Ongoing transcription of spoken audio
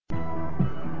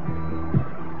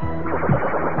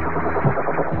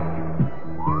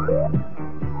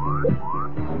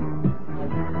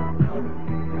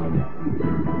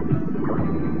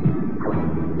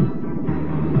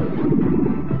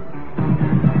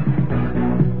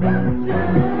Radiodrome.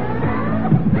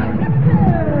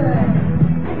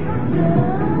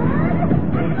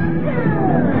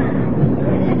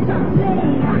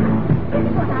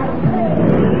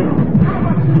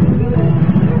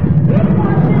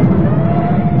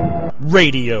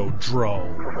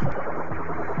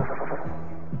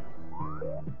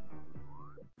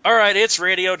 Alright, it's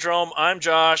Radiodrome. I'm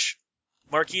Josh.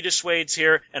 Marquis Dissuades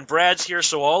here, and Brad's here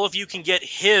so all of you can get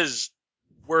his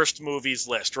worst movies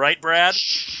list. Right, Brad?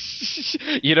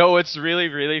 You know what's really,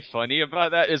 really funny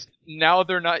about that is now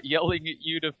they're not yelling at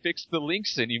you to fix the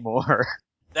links anymore.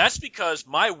 That's because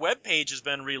my webpage has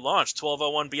been relaunched.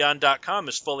 1201beyond.com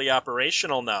is fully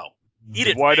operational now. Eat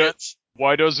it, fans.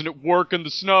 Why doesn't it work in the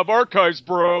Snob Archives,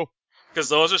 bro? Because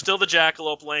those are still the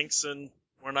Jackalope links, and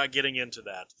we're not getting into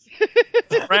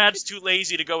that. Brad's too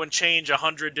lazy to go and change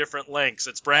 100 different links.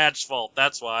 It's Brad's fault,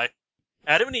 that's why.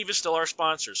 Adam and Eve is still our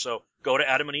sponsor, so go to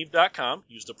adamandeve.com,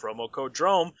 use the promo code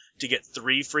DROME to get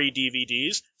 3 free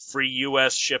DVDs, free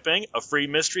US shipping, a free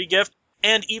mystery gift,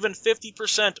 and even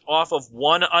 50% off of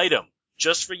one item,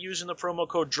 just for using the promo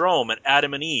code DROME at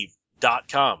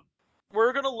adamandeve.com.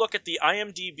 We're going to look at the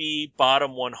IMDb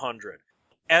bottom 100.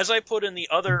 As I put in the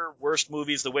other worst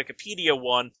movies, the Wikipedia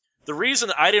one, the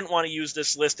reason I didn't want to use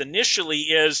this list initially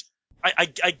is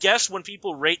I guess when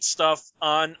people rate stuff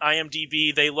on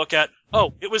IMDb, they look at,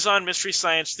 oh, it was on Mystery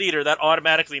Science Theater, that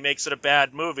automatically makes it a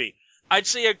bad movie. I'd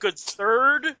say a good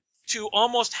third to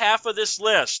almost half of this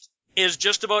list is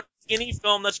just about any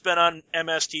film that's been on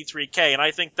MST3K, and I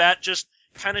think that just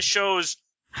kind of shows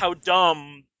how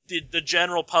dumb the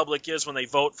general public is when they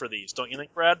vote for these. Don't you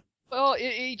think, Brad? Well,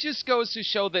 it just goes to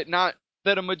show that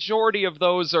that a majority of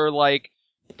those are like,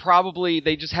 probably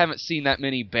they just haven't seen that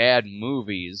many bad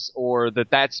movies, or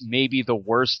that's maybe the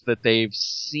worst that they've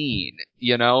seen,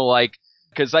 you know, like,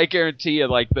 because I guarantee you,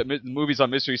 like, the movies on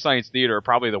Mystery Science Theater are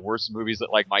probably the worst movies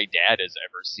that, like, my dad has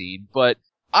ever seen. But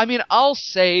I mean, I'll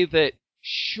say that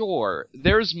sure,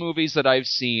 there's movies that I've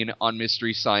seen on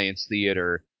Mystery Science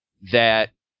Theater that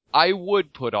I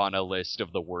would put on a list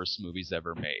of the worst movies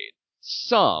ever made.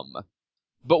 Some.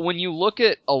 But when you look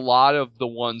at a lot of the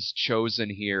ones chosen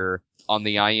here on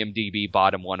the IMDb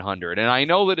bottom 100, and I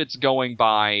know that it's going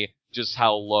by just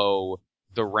how low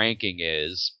the ranking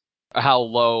is, how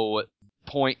low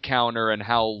point counter and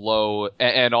how low,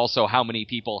 and also how many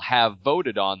people have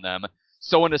voted on them.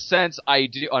 So in a sense,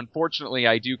 unfortunately,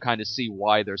 I do kind of see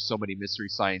why there's so many Mystery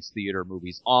Science Theater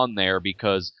movies on there,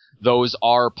 because those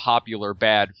are popular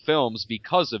bad films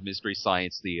because of Mystery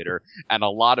Science Theater, and a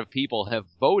lot of people have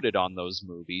voted on those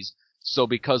movies, so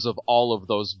because of all of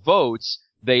those votes,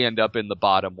 they end up in the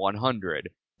bottom 100.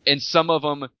 And some of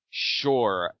them,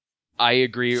 sure, I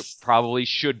agree, probably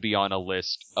should be on a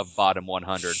list of bottom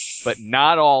 100, but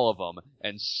not all of them,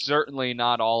 and certainly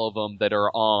not all of them that are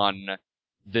on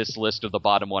this list of the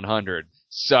bottom 100.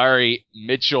 Sorry,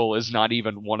 Mitchell is not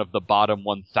even one of the bottom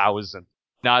 1,000.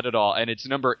 Not at all, and it's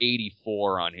number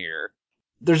 84 on here.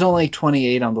 There's only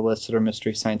 28 on the list that are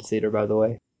Mystery Science Theater, by the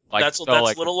way. That's a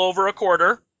little over a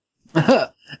quarter.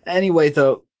 Anyway,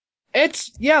 though,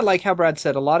 it's, yeah, like how Brad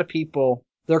said, a lot of people,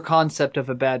 their concept of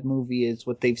a bad movie is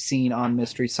what they've seen on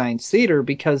Mystery Science Theater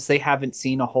because they haven't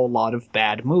seen a whole lot of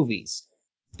bad movies.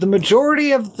 The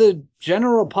majority of the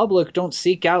general public don't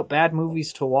seek out bad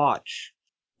movies to watch.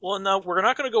 Well, now, we're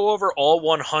not going to go over all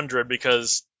 100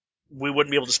 because we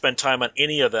wouldn't be able to spend time on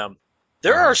any of them.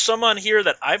 There are some on here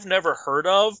that I've never heard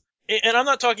of, and I'm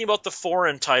not talking about the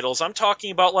foreign titles. I'm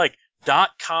talking about, like,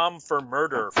 .com for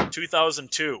Murder from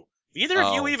 2002. Have either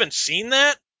of you even seen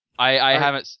that?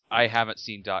 I haven't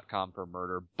seen .com for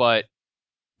Murder, but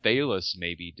Bayless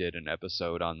maybe did an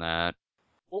episode on that.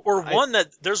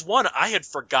 There's one I had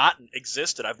forgotten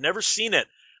existed. I've never seen it.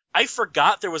 I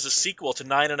forgot there was a sequel to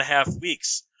 9.5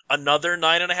 Weeks. Another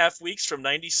 9.5 Weeks from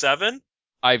 97?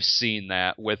 I've seen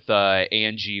that with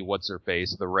Angie,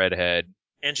 what's-her-face, the redhead.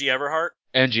 Angie Everhart?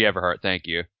 Angie Everhart, thank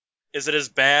you. Is it as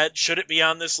bad? Should it be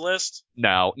on this list?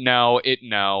 No,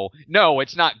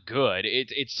 it's not good.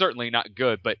 It's certainly not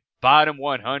good, but bottom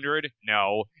 100?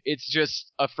 No. It's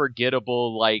just a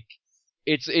forgettable, like,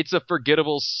 it's a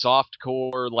forgettable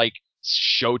softcore, like,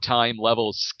 Showtime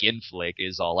level skin flick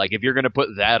is all. Like, if you're gonna put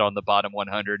that on the bottom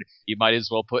 100, you might as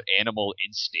well put Animal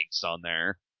Instincts on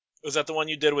there. Was that the one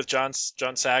you did with John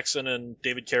Saxon and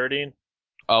David Carradine?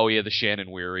 Oh yeah, the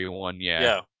Shannon Weary one, yeah.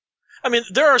 Yeah. I mean,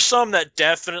 there are some that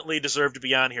definitely deserve to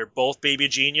be on here. Both Baby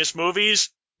Genius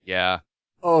movies. Yeah.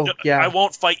 Oh, yeah. I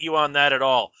won't fight you on that at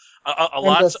all.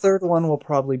 The third one will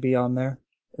probably be on there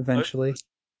eventually.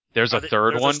 There's a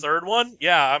third one? There's a third one?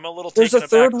 Yeah, I'm a little taken aback, too. There's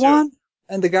a third one?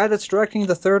 And the guy that's directing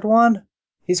the third one,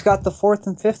 he's got the fourth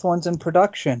and fifth ones in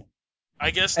production. I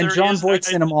guess And there John is,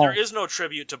 Voight's in them all. There is no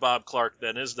tribute to Bob Clark,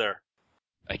 then, is there?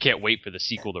 I can't wait for the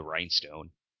sequel to Rhinestone.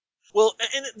 Well,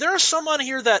 and there are some on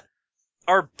here that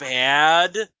are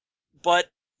bad, but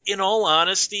in all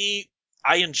honesty,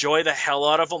 I enjoy the hell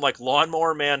out of them, like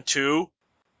Lawnmower Man 2.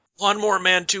 Lawnmower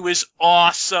Man 2 is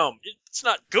awesome. It's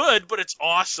not good, but it's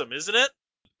awesome, isn't it?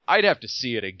 I'd have to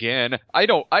see it again.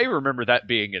 I remember that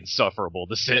being insufferable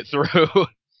to sit through.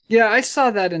 Yeah, I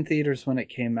saw that in theaters when it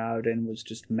came out and was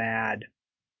just mad.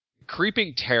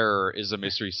 Creeping Terror is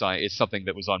is something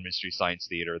that was on Mystery Science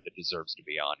Theater that deserves to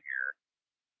be on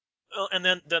here. Well,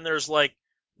 and then there's like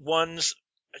ones,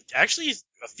 actually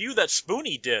a few that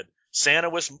Spoonie did. Santa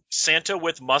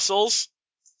with Muscles,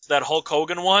 that Hulk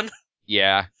Hogan one.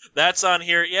 Yeah. That's on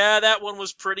here. Yeah, that one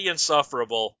was pretty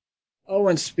insufferable. Oh,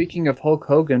 and speaking of Hulk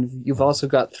Hogan, you've also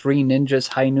got Three Ninjas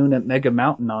High Noon at Mega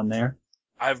Mountain on there.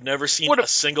 I've never seen a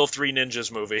single Three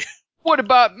Ninjas movie. What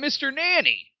about Mr.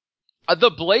 Nanny? The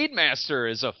Blade Master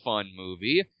is a fun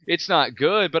movie. It's not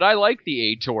good, but I like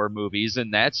the Ator movies,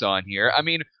 and that's on here. I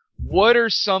mean, what are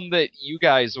some that you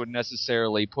guys would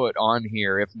necessarily put on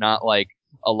here, if not like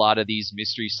a lot of these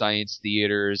Mystery Science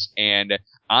Theaters? And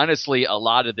honestly, a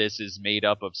lot of this is made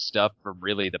up of stuff from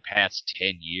really the past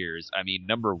 10 years. I mean,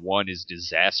 number one is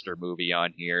Disaster Movie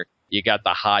on here. You got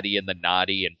The Hottie and the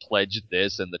Naughty and Pledge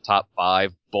This in the top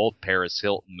 5, both Paris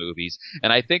Hilton movies.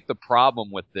 And I think the problem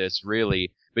with this,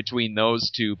 really, between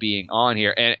those two being on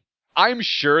here, and I'm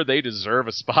sure they deserve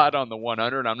a spot on the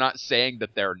 100. I'm not saying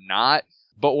that they're not.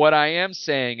 But what I am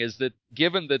saying is that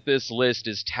given that this list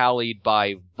is tallied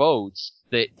by votes,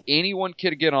 that anyone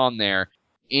could get on there,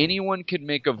 anyone could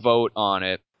make a vote on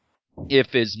it.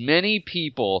 If as many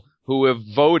people who have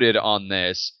voted on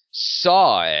this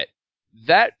saw it,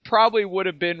 that probably would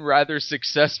have been rather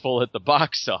successful at the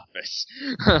box office.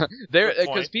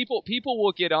 Because people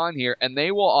will get on here and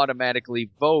they will automatically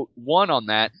vote one on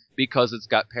that because it's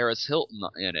got Paris Hilton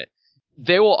in it.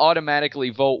 They will automatically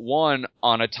vote one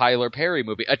on a Tyler Perry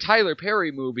movie. A Tyler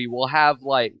Perry movie will have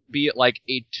be it like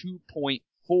a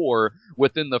 2.4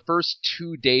 within the first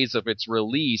 2 days of its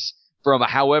release from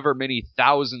however many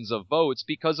thousands of votes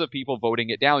because of people voting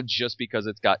it down just because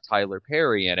it's got Tyler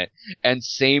Perry in it. And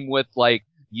same with like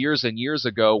years and years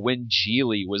ago when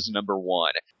Geely was number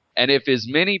one. And if as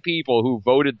many people who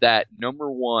voted that number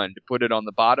one to put it on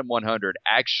the bottom 100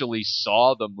 actually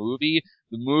saw the movie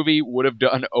would have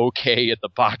done okay at the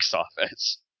box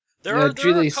office. There are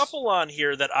a couple on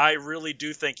here that I really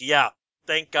do think,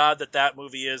 thank God that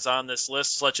movie is on this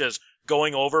list, such as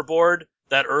Going Overboard,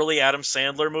 that early Adam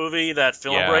Sandler movie that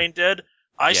Film Brain did.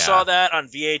 I saw that on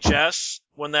VHS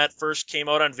when that first came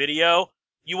out on video.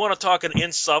 You want to talk an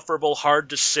insufferable,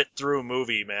 hard-to-sit-through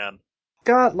movie, man.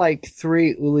 Got like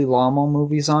 3 Uli Lamo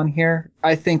movies on here.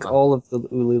 I think all of the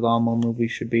Uli Lamo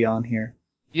movies should be on here.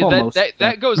 Yeah,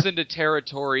 that goes into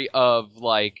territory of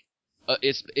like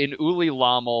it's in Uli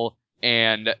Lommel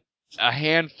and a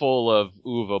handful of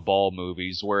Uwe Ball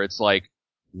movies where it's like,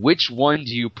 which one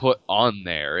do you put on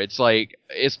there? It's like,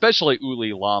 especially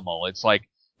Uli Lommel, it's like,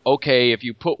 okay, if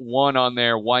you put one on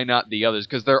there, why not the others?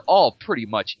 Because they're all pretty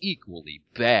much equally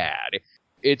bad.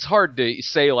 It's hard to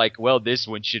say like, well, this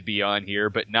one should be on here,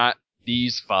 but not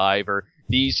these 5, or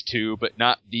these 2, but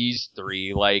not these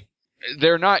 3. Like,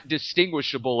 they're not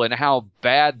distinguishable in how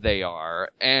bad they are.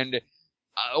 And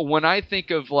when I think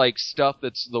of like stuff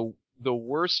that's the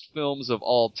worst films of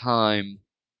all time,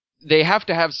 they have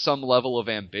to have some level of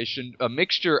ambition, a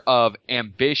mixture of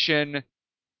ambition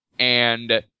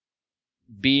and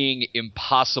being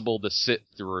impossible to sit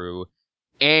through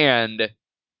and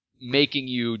making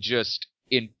you just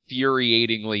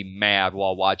infuriatingly mad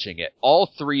while watching it. All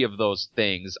 3 of those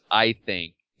things, I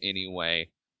think, anyway,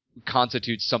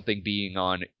 constitutes something being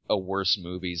on a worst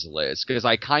movies list. Because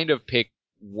I kind of pick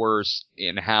worst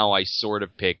in how I sort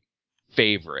of pick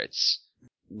favorites,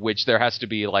 which there has to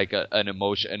be like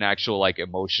an actual like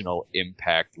emotional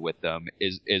impact with them,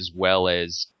 as well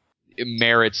as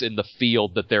merits in the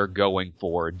field that they're going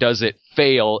for. Does it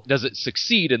fail? Does it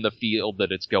succeed in the field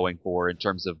that it's going for in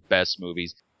terms of best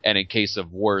movies? And in case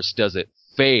of worst, does it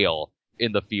fail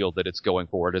in the field that it's going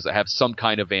for? Does it have some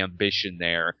kind of ambition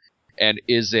there? And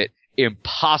is it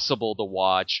impossible to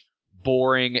watch,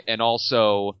 boring, and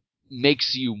also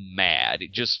makes you mad?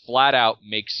 It just flat out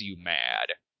makes you mad.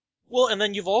 Well, and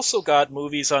then you've also got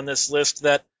movies on this list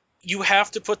that you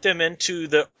have to put them into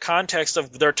the context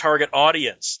of their target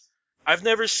audience. I've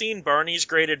never seen Barney's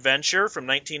Great Adventure from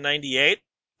 1998.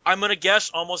 I'm going to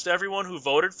guess almost everyone who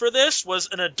voted for this was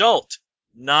an adult,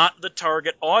 not the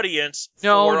target audience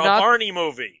for a Barney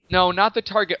movie. No, not the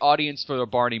target audience for a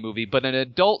Barney movie, but an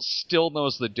adult still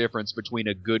knows the difference between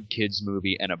a good kids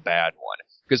movie and a bad one.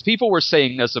 Because people were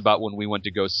saying this about when we went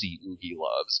to go see Oogie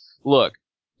Loves. Look,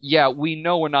 yeah, we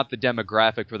know we're not the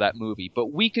demographic for that movie,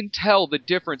 but we can tell the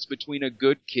difference between a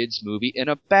good kids movie and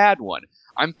a bad one.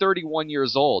 I'm 31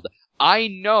 years old. I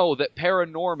know that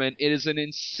Paranorman is an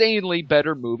insanely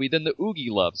better movie than the Oogie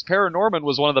Loves. Paranorman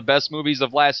was one of the best movies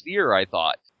of last year, I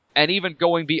thought. And even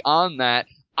going beyond that,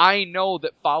 I know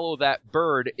that Follow That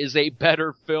Bird is a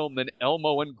better film than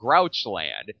Elmo and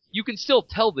Grouchland. You can still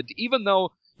tell even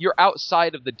though you're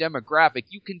outside of the demographic,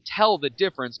 you can tell the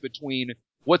difference between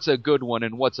what's a good one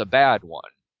and what's a bad one.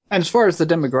 And as far as the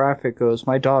demographic goes,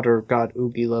 my daughter got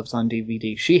Oogie Loves on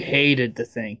DVD. She hated the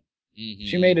thing. Mm-hmm.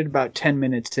 She made it about 10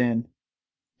 minutes in.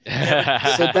 So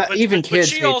that even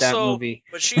kids hate that movie.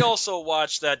 But she also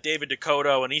watched that David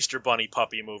Dakota and Easter Bunny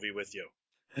puppy movie with you.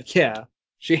 Yeah,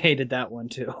 she hated that one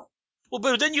too. Well,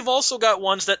 but then you've also got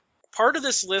ones that part of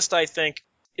this list, I think,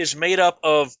 is made up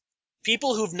of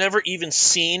people who've never even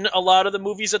seen a lot of the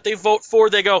movies that they vote for.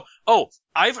 They go, oh,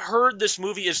 I've heard this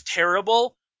movie is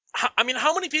terrible. I mean,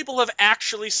 how many people have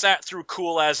actually sat through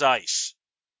Cool as Ice?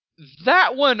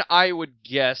 That one, I would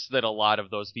guess that a lot of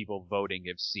those people voting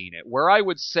have seen it. Where I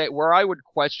would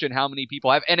question how many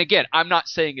people have, and again, I'm not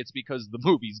saying it's because the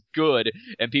movie's good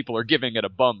and people are giving it a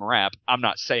bum rap. I'm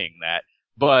not saying that.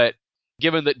 But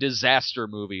given that Disaster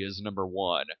Movie is number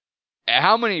one,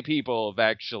 how many people have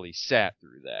actually sat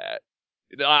through that?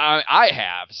 I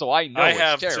have, so I know it's terrible. I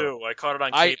have too. I caught it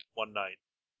on tape one night.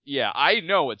 Yeah, I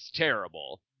know it's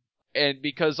terrible. And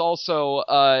because also,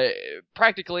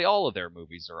 practically all of their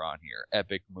movies are on here.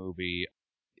 Epic Movie,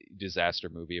 Disaster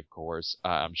Movie, of course.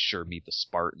 I'm sure Meet the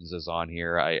Spartans is on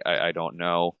here. I don't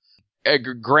know.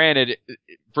 Granted,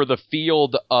 for the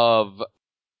field of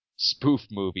spoof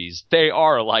movies, they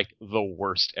are like the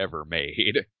worst ever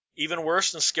made. Even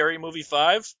worse than Scary Movie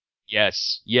 5?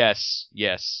 Yes,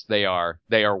 they are.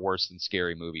 They are worse than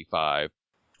Scary Movie 5.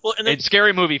 Well, and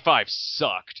Scary Movie 5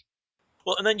 sucked.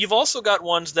 Well, and then you've also got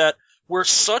ones that were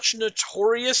such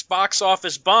notorious box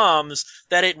office bombs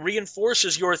that it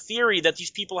reinforces your theory that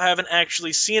these people haven't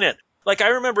actually seen it. Like, I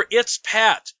remember It's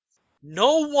Pat.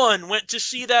 No one went to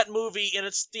see that movie in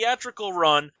its theatrical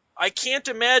run. I can't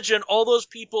imagine all those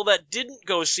people that didn't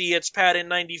go see It's Pat in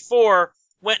 '94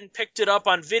 went and picked it up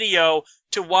on video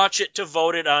to watch it to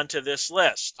vote it onto this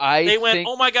list. They went,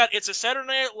 oh my god, it's a Saturday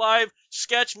Night Live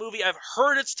sketch movie. I've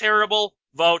heard it's terrible.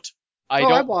 Vote.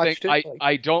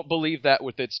 I don't believe that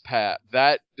with It's Pat.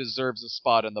 That deserves a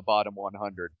spot in the bottom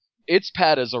 100. It's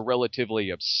Pat is a relatively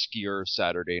obscure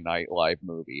Saturday Night Live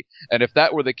movie. And if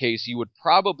that were the case, you would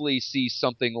probably see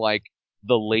something like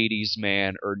The Ladies'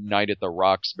 Man or Night at the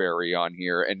Roxbury on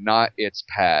here, and not It's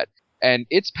Pat. And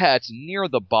It's Pat's near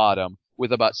the bottom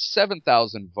with about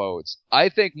 7,000 votes. I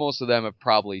think most of them have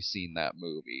probably seen that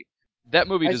movie. That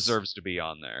movie deserves to be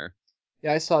on there.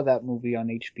 Yeah, I saw that movie on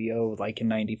HBO like in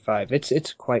 '95.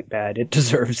 It's quite bad. It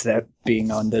deserves that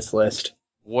being on this list.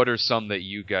 What are some that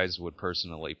you guys would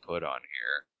personally put on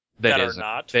here that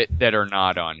are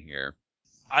not on here?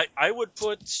 I would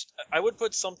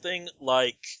put something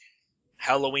like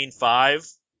Halloween 5,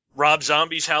 Rob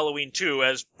Zombie's Halloween 2,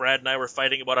 as Brad and I were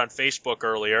fighting about on Facebook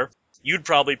earlier. You'd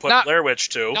probably put Blair Witch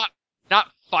 2. Not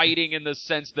fighting in the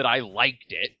sense that I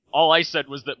liked it. All I said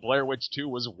was that Blair Witch 2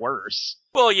 was worse.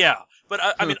 Well, yeah, but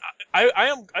I mean,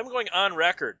 I'm going on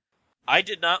record. I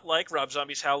did not like Rob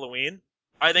Zombie's Halloween.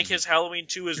 I think his Halloween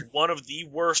 2 is one of the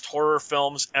worst horror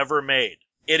films ever made.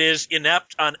 It is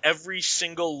inept on every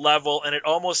single level, and it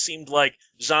almost seemed like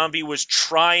Zombie was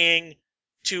trying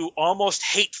to almost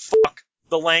hate fuck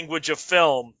the language of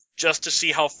film just to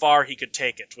see how far he could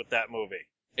take it with that movie.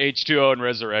 H2O and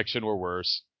Resurrection were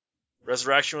worse.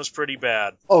 Resurrection was pretty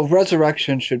bad. Oh,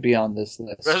 Resurrection should be on this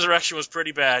list. Resurrection was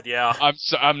pretty bad, yeah.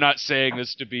 I'm not saying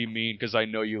this to be mean because I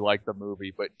know you like the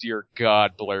movie, but dear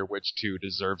God, Blair Witch 2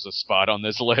 deserves a spot on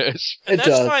this list. And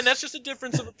that's fine. That's just a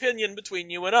difference of opinion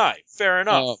between you and I. Fair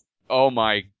enough. Oh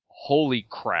my, holy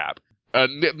crap.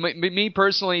 Me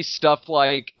personally, stuff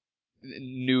like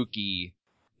Nuki,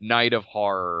 Night of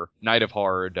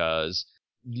Horror does.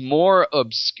 More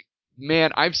obscure.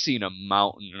 Man, I've seen a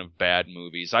mountain of bad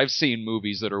movies. I've seen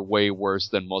movies that are way worse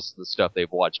than most of the stuff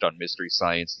they've watched on Mystery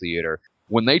Science Theater.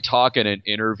 When they talk in an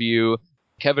interview,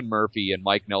 Kevin Murphy and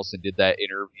Mike Nelson did that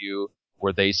interview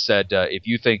where they said, if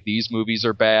you think these movies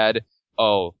are bad,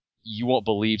 you won't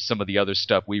believe some of the other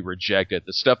stuff we rejected.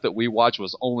 The stuff that we watched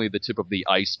was only the tip of the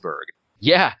iceberg.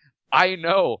 Yeah, I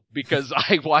know, because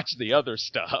I watched the other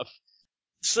stuff.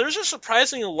 So there's a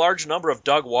surprisingly large number of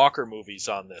Doug Walker movies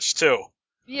on this, too.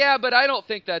 Yeah, but I don't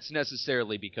think that's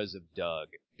necessarily because of Doug.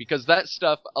 Because that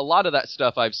stuff, a lot of that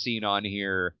stuff I've seen on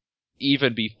here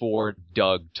even before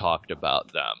Doug talked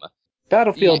about them.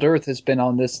 Battlefield Earth has been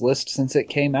on this list since it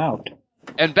came out.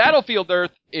 And Battlefield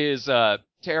Earth is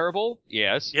terrible,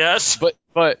 yes. Yes.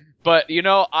 But you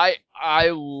know, I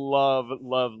love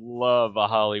a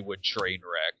Hollywood train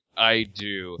wreck. I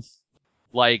do.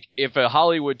 Like, if a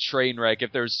Hollywood train wreck,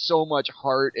 if there's so much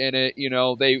heart in it, you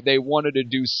know, they wanted to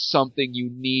do something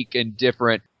unique and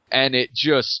different, and it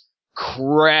just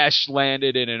crash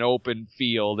landed in an open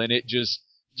field, and it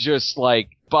just like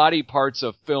body parts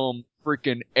of film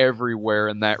freaking everywhere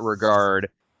in that regard,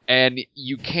 and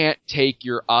you can't take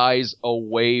your eyes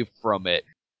away from it,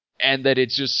 and that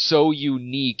it's just so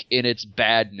unique in its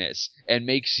badness, and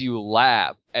makes you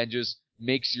laugh, and just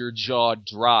makes your jaw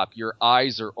drop, your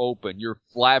eyes are open, you're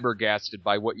flabbergasted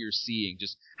by what you're seeing,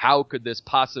 just how could this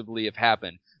possibly have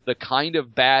happened? The kind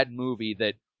of bad movie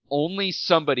that only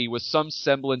somebody with some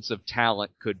semblance of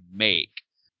talent could make.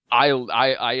 I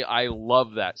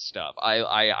love that stuff.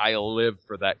 I live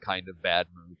for that kind of bad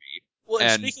movie. Well,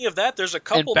 and speaking of that, there's a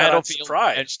couple that I'm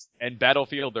surprised. And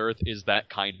Battlefield Earth is that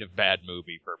kind of bad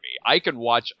movie for me. I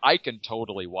can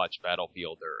totally watch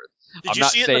Battlefield Earth. Did you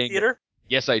see it in the theater?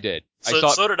 Yes, I did.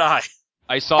 So did I.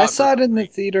 I saw it in the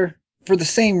theater for the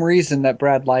same reason that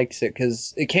Brad likes it,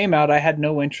 because it came out, I had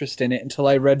no interest in it until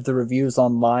I read the reviews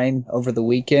online over the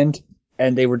weekend,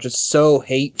 and they were just so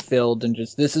hate-filled and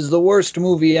just, this is the worst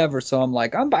movie ever, so I'm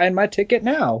like, I'm buying my ticket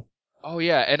now. Oh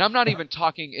yeah, and I'm not even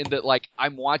talking in that, like,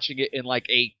 I'm watching it in, like,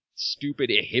 a stupid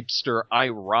hipster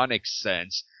ironic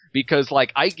sense, because,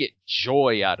 like, I get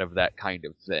joy out of that kind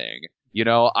of thing. You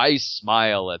know, I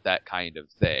smile at that kind of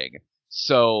thing.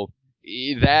 So,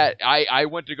 that, I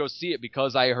went to go see it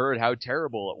because I heard how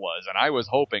terrible it was, and I was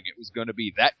hoping it was going to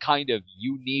be that kind of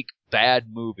unique bad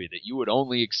movie that you would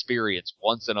only experience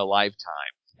once in a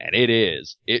lifetime. And it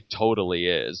is. It totally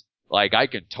is. Like, I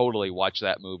can totally watch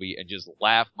that movie and just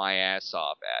laugh my ass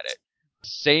off at it.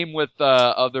 Same with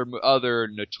other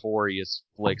notorious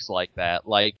flicks like that,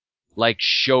 like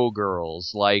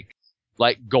Showgirls, like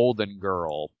Golden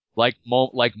Girl, like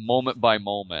Moment by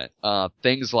Moment,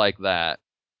 things like that.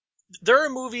 There are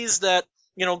movies that,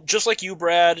 you know, just like you,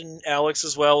 Brad, and Alex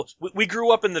as well, we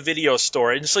grew up in the video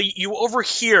store, and so you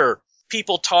overhear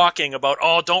people talking about,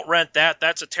 oh, don't rent that,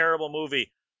 that's a terrible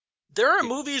movie. There are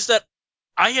movies that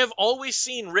I have always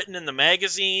seen written in the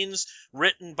magazines,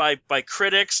 written by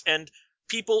critics, and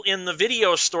people in the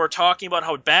video store talking about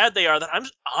how bad they are, that I'm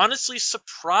honestly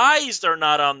surprised they're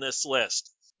not on this list.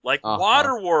 Like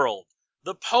Waterworld,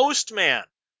 The Postman,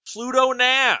 Pluto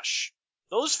Nash.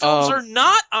 Those films are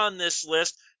not on this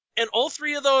list, and all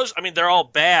three of those, I mean, they're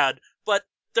all bad, but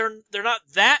they're not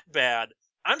that bad.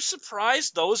 I'm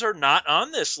surprised those are not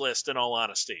on this list, in all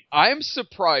honesty. I'm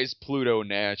surprised Pluto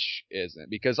Nash isn't,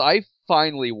 because I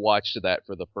finally watched that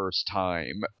for the first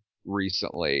time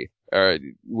recently,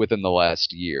 within the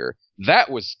last year.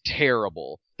 That was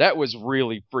terrible. That was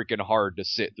really freaking hard to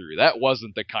sit through. That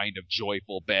wasn't the kind of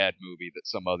joyful bad movie that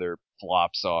some other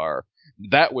flops are.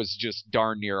 That was just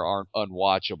darn near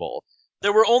unwatchable.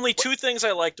 There were only two things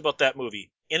I liked about that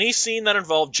movie. Any scene that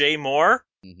involved Jay Moore,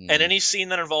 and any scene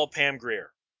that involved Pam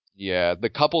Grier. Yeah, the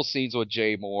couple scenes with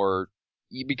Jay Moore,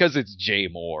 because it's Jay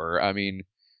Moore, I mean,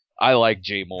 I like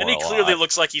Jay Moore a lot. And he clearly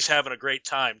looks like he's having a great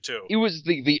time, too. He was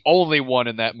the only one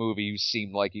in that movie who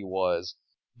seemed like he was.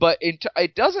 But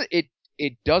it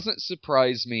doesn't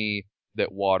surprise me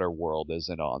that Waterworld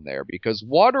isn't on there, because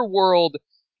Waterworld,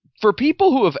 for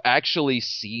people who have actually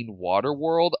seen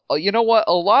Waterworld, you know what?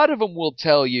 A lot of them will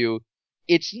tell you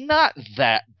it's not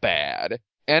that bad.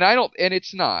 And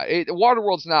it's not.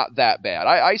 Waterworld's not that bad.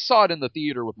 I saw it in the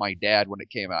theater with my dad when it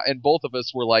came out, and both of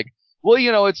us were like, well,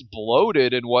 you know, it's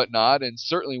bloated and whatnot, and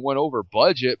certainly went over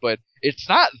budget, but it's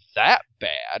not that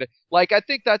bad. Like, I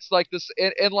think that's like this,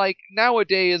 and like,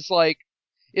 nowadays, like,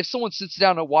 if someone sits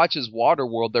down and watches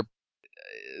Waterworld,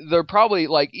 they're probably,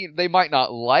 like, they might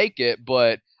not like it,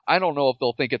 but I don't know if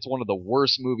they'll think it's one of the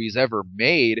worst movies ever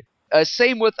made.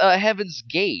 Same with Heaven's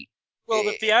Gate. Well,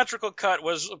 the theatrical cut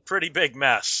was a pretty big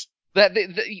mess.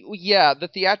 The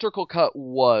theatrical cut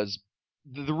was.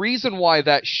 The reason why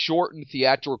that shortened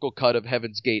theatrical cut of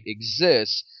Heaven's Gate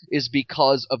exists is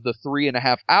because of the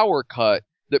 3.5-hour cut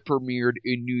that premiered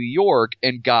in New York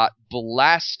and got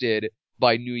blasted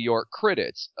by New York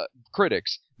critics,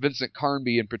 Vincent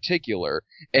Carnby in particular,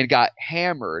 and got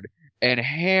hammered.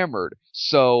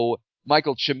 So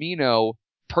Michael Cimino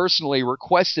personally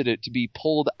requested it to be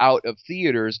pulled out of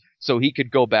theaters so he could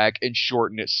go back and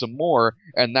shorten it some more,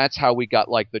 and that's how we got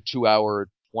like the 2-hour,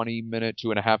 20-minute,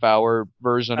 2.5-hour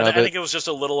version of it. I think it was just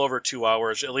a little over 2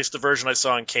 hours. At least the version I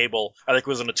saw on cable, I think it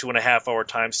was in a 2.5-hour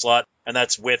time slot, and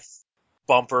that's with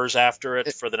bumpers after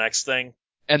it for the next thing.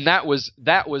 And that was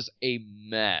a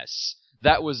mess.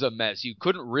 that was a mess. You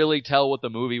couldn't really tell what the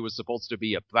movie was supposed to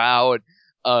be about.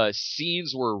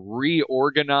 Scenes were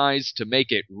reorganized to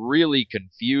make it really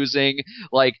confusing.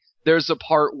 Like, there's a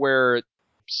part where,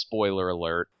 spoiler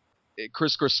alert,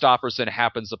 Chris Christopherson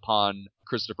happens upon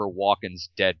Christopher Walken's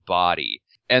dead body,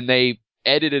 and they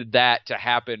edited that to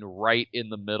happen right in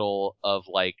the middle of,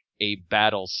 like, a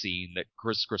battle scene that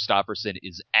Chris Christopherson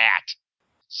is at.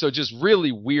 So just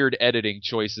really weird editing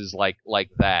choices like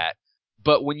that.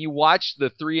 But when you watch the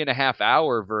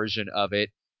 3.5-hour version of it,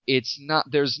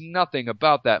 there's nothing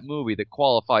about that movie that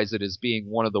qualifies it as being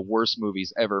one of the worst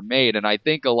movies ever made. And I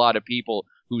think a lot of people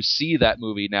who see that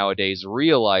movie nowadays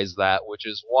realize that, which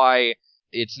is why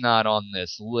it's not on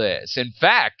this list. In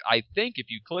fact, I think if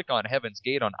you click on Heaven's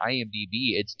Gate on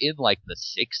IMDb, it's in like the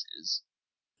 6s.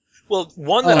 Well,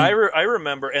 one that I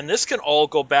remember, and this can all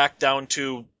go back down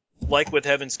to, like with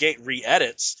Heaven's Gate,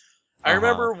 re-edits. I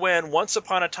remember when Once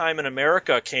Upon a Time in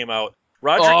America came out,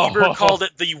 Roger Ebert called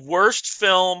it the worst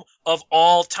film of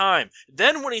all time.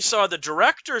 Then when he saw the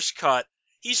director's cut,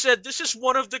 he said, this is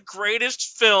one of the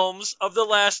greatest films of the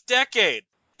last decade.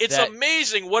 It's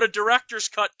amazing what a director's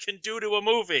cut can do to a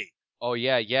movie. Oh,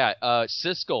 yeah.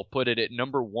 Siskel put it at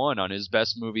number 1 on his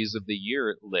best movies of the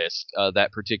year list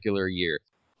that particular year.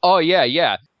 Oh,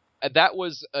 yeah. That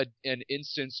was an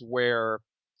instance where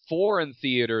foreign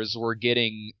theaters were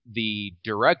getting the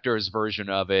director's version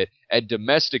of it, and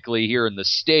domestically here in the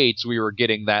States, we were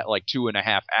getting that like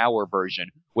 2.5-hour version,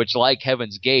 which, like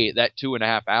Heaven's Gate, that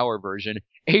 2.5-hour version,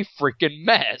 a freaking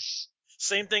mess.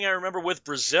 Same thing I remember with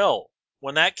Brazil.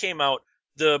 When that came out,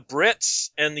 the Brits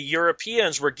and the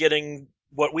Europeans were getting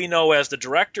what we know as the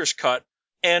director's cut,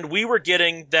 and we were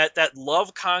getting that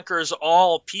Love Conquers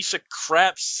All piece of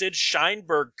crap Sid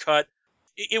Sheinberg cut.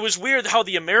 It was weird how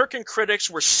the American critics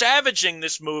were savaging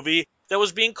this movie that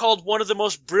was being called one of the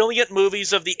most brilliant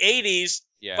movies of the 80s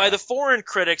by the foreign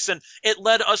critics, and it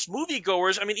led us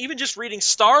moviegoers, I mean, even just reading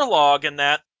Starlog and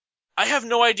that, I have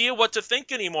no idea what to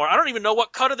think anymore. I don't even know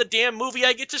what cut of the damn movie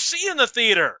I get to see in the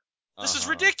theater. This is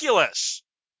ridiculous.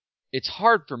 It's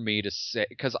hard for me to say,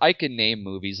 because I can name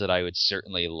movies that I would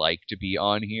certainly like to be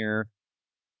on here.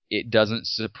 It doesn't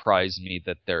surprise me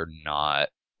that they're not.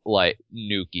 Like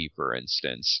Nuki, for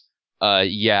instance.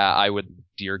 I would,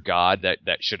 dear God,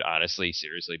 that should honestly,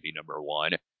 seriously be number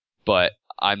 1. But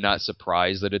I'm not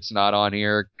surprised that it's not on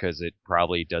here, because it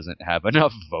probably doesn't have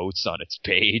enough votes on its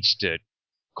page to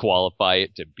qualify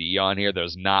it to be on here.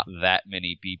 There's not that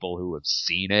many people who have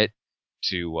seen it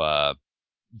to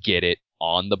get it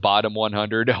on the bottom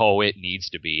 100. Oh, it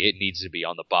needs to be. It needs to be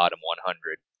on the bottom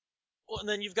 100. Well, and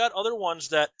then you've got other ones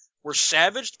that were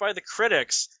savaged by the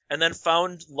critics and then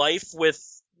found life with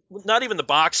not even the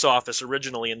box office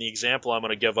originally in the example I'm going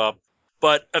to give up,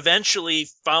 but eventually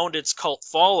found its cult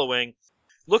following.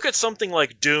 Look at something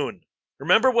like Dune.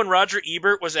 Remember when Roger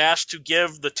Ebert was asked to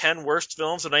give the 10 worst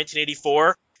films of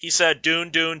 1984? He said,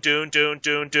 Dune, Dune, Dune, Dune,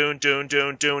 Dune, Dune, Dune,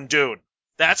 Dune, Dune, Dune.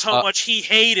 That's how much he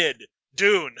hated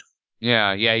Dune.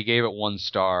 Yeah, he gave it 1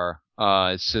 star.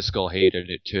 Siskel hated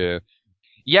it too.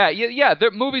 Yeah, there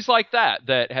are movies like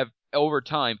that have, over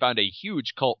time, found a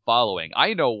huge cult following.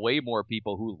 I know way more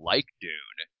people who like Dune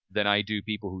than I do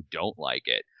people who don't like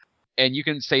it. And you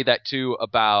can say that, too,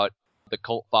 about the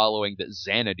cult following that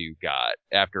Xanadu got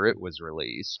after it was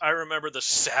released. I remember the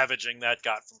savaging that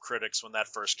got from critics when that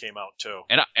first came out, too.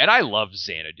 And I love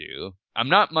Xanadu. I'm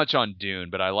not much on Dune,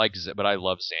 but I love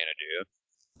Xanadu.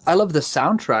 I love the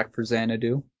soundtrack for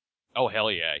Xanadu. Oh,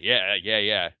 hell yeah.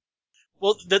 Yeah.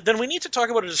 Well, then we need to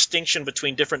talk about a distinction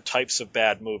between different types of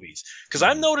bad movies. Because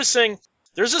I'm noticing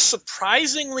there's a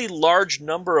surprisingly large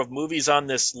number of movies on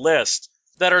this list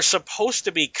that are supposed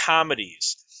to be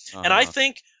comedies. And I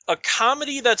think a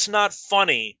comedy that's not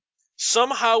funny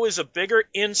somehow is a bigger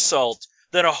insult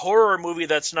than a horror movie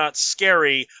that's not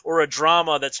scary or a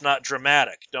drama that's not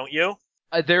dramatic, don't you?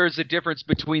 There is a difference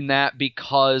between that,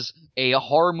 because a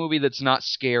horror movie that's not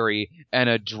scary and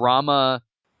a drama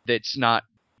that's not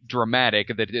dramatic,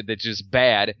 that's just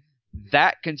bad,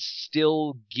 that can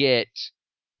still get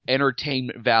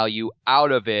entertainment value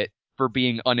out of it for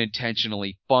being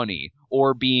unintentionally funny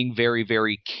or being very,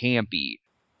 very campy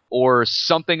or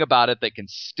something about it that can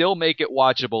still make it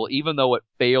watchable even though it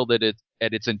failed at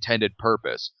its intended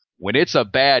purpose. When it's a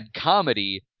bad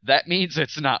comedy, that means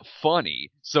it's not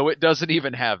funny, so it doesn't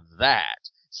even have that.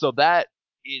 So that,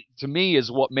 to me,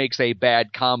 is what makes a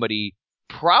bad comedy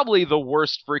probably the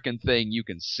worst freaking thing you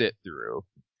can sit through.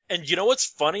 And you know what's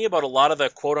funny about a lot of the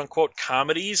quote-unquote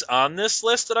comedies on this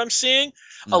list that I'm seeing?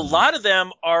 A lot of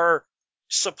them are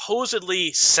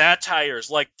supposedly satires,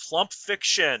 like Plump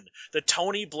Fiction, the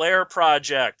Tony Blair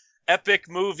Project, Epic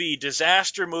Movie,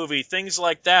 Disaster Movie, things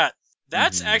like that.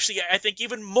 That's actually, I think,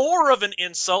 even more of an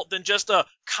insult than just a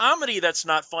comedy that's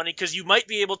not funny, because you might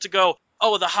be able to go,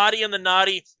 oh, the hottie and the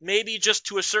naughty, maybe just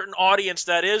to a certain audience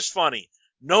that is funny.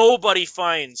 Nobody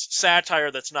finds satire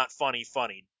that's not funny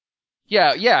funny.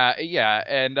 Yeah,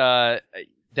 and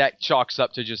that chalks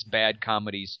up to just bad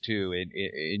comedies too,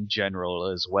 in general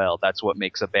as well. That's what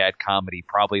makes a bad comedy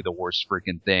probably the worst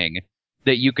freaking thing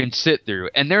that you can sit through.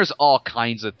 And there's all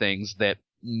kinds of things that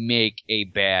make a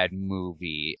bad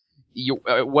movie.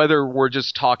 Whether we're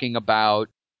just talking about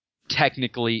a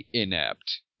technically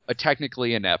inept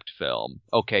film,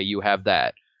 okay, you have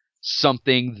that.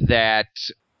 Something that,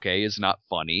 okay, is not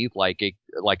funny, like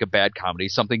a bad comedy,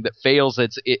 something that fails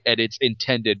at its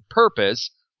intended purpose,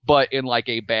 but in like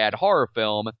a bad horror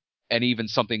film, and even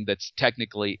something that's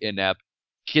technically inept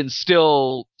can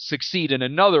still succeed in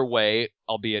another way,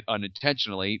 albeit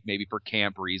unintentionally, maybe for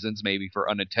camp reasons, maybe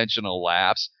for unintentional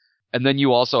laughs. And then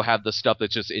you also have the stuff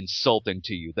that's just insulting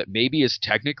to you, that maybe is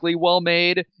technically well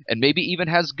made, and maybe even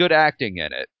has good acting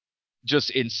in it. Just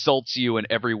insults you in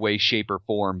every way, shape, or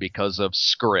form because of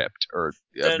script, or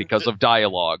because of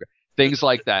dialogue. Things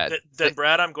like that. Then,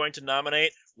 Brad, I'm going to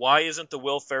nominate, why isn't the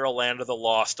Will Ferrell Land of the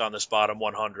Lost on this bottom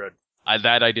 100?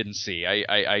 That I didn't see.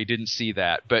 I didn't see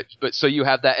that. But so you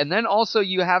have that. And then also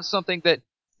you have something that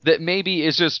maybe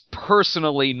is just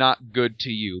personally not good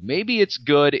to you. Maybe it's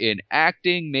good in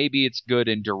acting, maybe it's good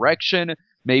in direction,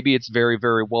 maybe it's very,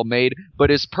 very well made,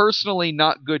 but is personally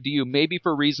not good to you, maybe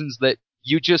for reasons that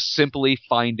you just simply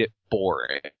find it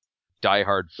boring. Die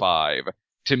Hard 5,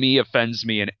 to me, offends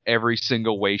me in every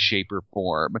single way, shape, or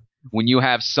form. When you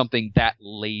have something that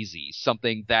lazy,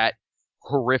 something that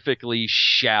horrifically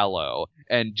shallow,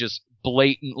 and just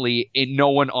blatantly, no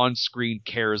one on screen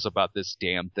cares about this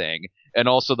damn thing. And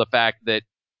also the fact that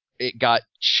it got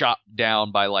chopped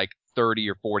down by like 30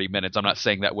 or 40 minutes. I'm not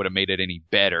saying that would have made it any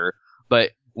better,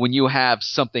 but when you have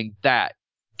something that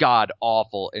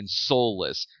god-awful and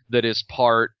soulless that is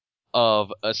part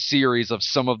of a series of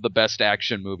some of the best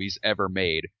action movies ever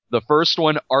made, the first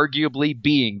one arguably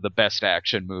being the best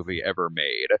action movie ever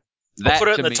made. I'll put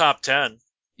it in the top 10.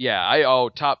 Yeah,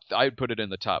 I'd put it in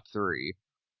the top 3.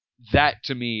 That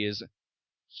to me is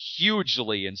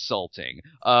hugely insulting.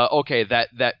 Okay,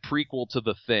 that prequel to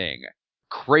The Thing,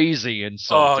 crazy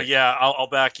insulting. Oh yeah, I'll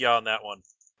back you on that one.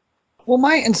 Well,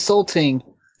 my insulting,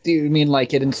 do you mean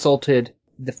like it insulted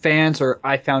the fans, or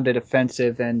I found it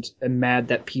offensive and am mad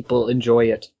that people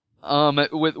enjoy it?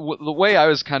 With the way I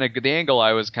was the angle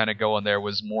I was kind of going there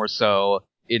was more so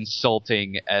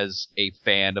insulting as a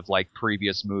fan of like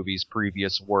previous movies,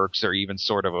 previous works, or even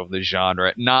sort of the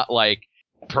genre. Not like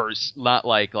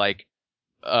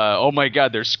oh my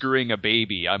god, they're screwing a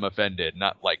baby, I'm offended.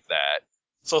 Not like that.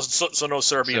 So no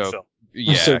Serbian film.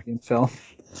 Yeah. Serbian film.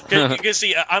 You can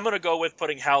see, I'm going to go with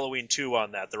putting Halloween 2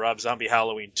 on that, the Rob Zombie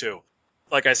Halloween 2.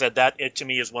 Like I said, it to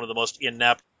me is one of the most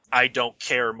inept, I don't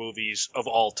care movies of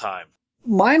all time.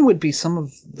 Mine would be some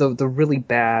of the really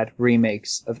bad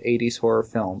remakes of 80s horror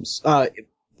films.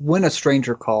 When a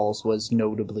Stranger Calls was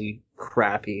notably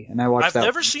crappy, and I watched I've that. I've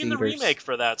never seen the remake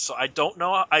for that, so I don't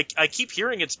know. I keep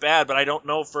hearing it's bad, but I don't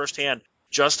know firsthand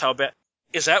just how bad.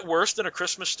 Is that worse than A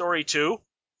Christmas Story 2?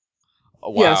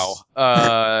 Wow.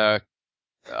 Yes.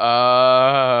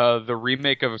 The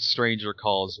remake of Stranger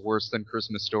Calls worse than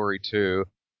Christmas Story 2.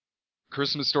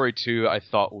 Christmas Story 2 I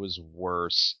thought was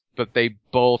worse, but they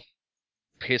both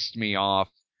pissed me off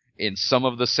in some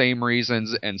of the same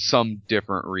reasons and some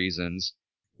different reasons.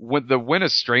 When a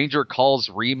Stranger Calls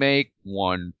remake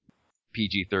won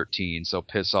PG-13, so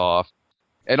piss off.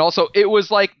 And also, it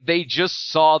was like they just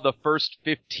saw the first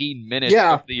 15 minutes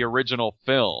of the original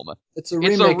film. It's a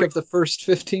remake of the first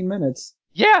 15 minutes.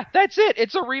 Yeah, that's it.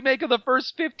 It's a remake of the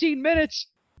first 15 minutes.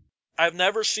 I've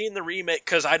never seen the remake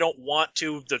because I don't want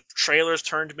to. The trailers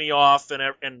turned me off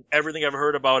and everything I've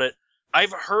heard about it.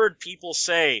 I've heard people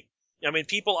say,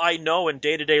 people I know in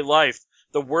day-to-day life,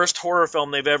 the worst horror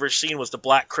film they've ever seen was the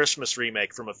Black Christmas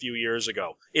remake from a few years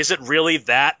ago. Is it really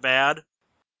that bad?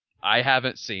 I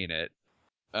haven't seen it.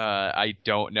 I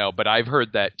don't know, but I've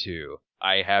heard that too.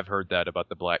 I have heard that about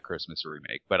the Black Christmas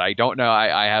remake, but I don't know.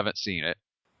 I haven't seen it.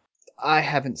 I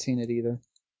haven't seen it either.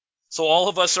 So all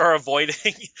of us are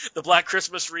avoiding the Black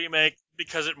Christmas remake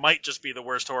because it might just be the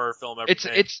worst horror film ever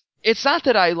made. It's not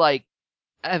that I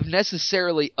have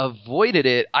necessarily avoided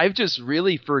it. I've just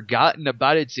really forgotten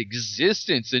about its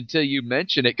existence until you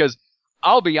mention it. Because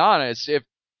I'll be honest,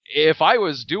 if I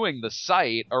was doing the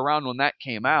site around when that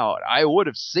came out, I would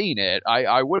have seen it.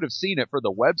 I would have seen it for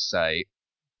the website.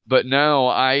 But no,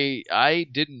 I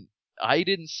didn't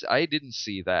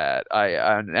see that.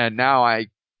 And now I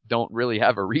don't really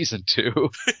have a reason to.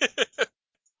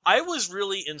 I was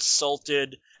really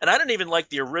insulted, and I didn't even like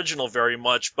the original very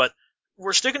much, but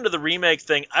we're sticking to the remake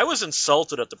thing. I was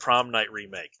insulted at the Prom Night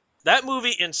remake. That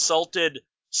movie insulted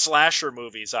slasher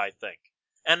movies, I think.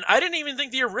 And I didn't even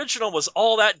think the original was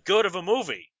all that good of a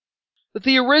movie. But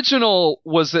the original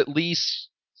was at least...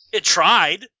 It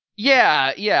tried.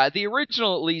 Yeah, the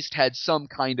original at least had some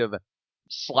kind of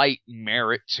slight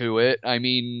merit to it. I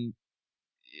mean,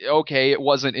 okay, it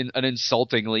wasn't an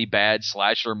insultingly bad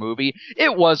slasher movie.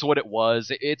 It was what it was.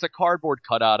 It's a cardboard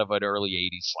cutout of an early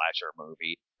 80s slasher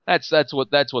movie. That's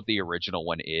what the original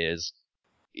one is.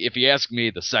 If you ask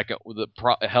me,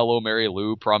 Hello Mary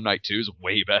Lou Prom Night 2 is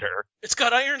way better. It's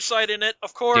got Ironside in it,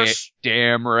 of course.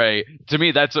 Damn right. To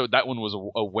me, that one was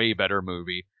a way better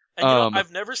movie. And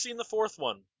I've never seen the fourth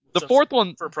one. The fourth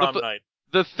one for Prom Night.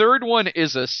 The third one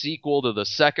is a sequel to the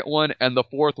second one, and the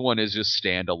fourth one is just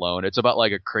standalone. It's about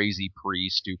like a crazy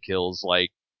priest who kills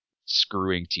like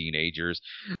screwing teenagers.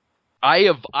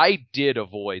 I did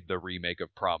avoid the remake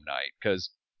of Prom Night because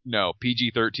no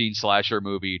PG-13 slasher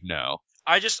movie, no.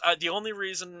 The only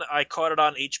reason I caught it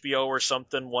on HBO or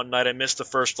something one night, I missed the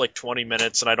first like 20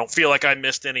 minutes, and I don't feel like I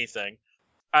missed anything.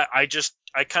 I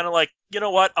kind of like, you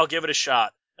know what? I'll give it a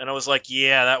shot. And I was like,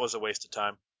 yeah, that was a waste of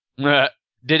time.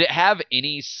 Did it have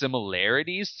any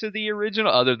similarities to the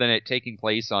original other than it taking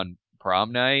place on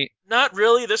Prom Night? Not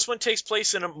really. This one takes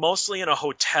place mostly in a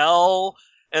hotel,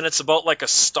 and it's about like a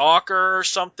stalker or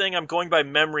something. I'm going by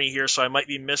memory here, so I might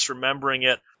be misremembering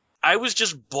it. I was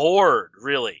just bored,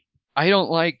 really. I don't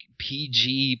like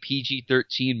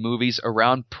PG-13 movies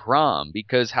around prom,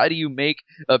 because how do you make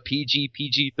a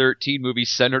PG-13 movie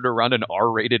centered around an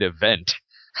R-rated event?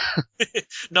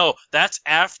 No, that's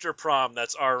after prom.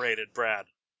 That's R-rated, Brad.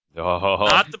 Oh,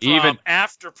 not the prom.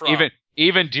 After prom.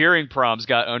 Even during prom's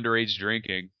got underage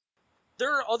drinking.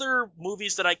 There are other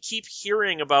movies that I keep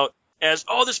hearing about as,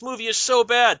 oh, this movie is so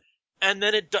bad, and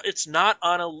then it's not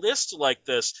on a list like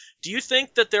this. Do you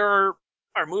think that there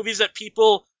are movies that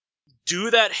people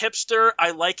do that hipster,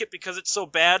 I like it because it's so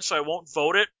bad, so I won't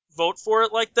vote for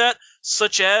it like that,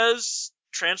 such as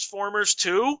Transformers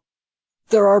 2?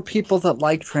 There are people that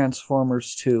like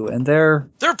Transformers 2, and they're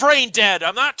brain dead.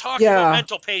 I'm not talking about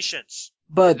mental patients.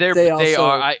 But they are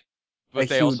a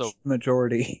huge also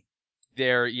majority.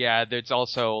 There's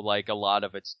also like a lot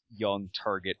of its young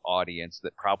target audience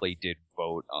that probably did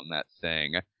vote on that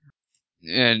thing.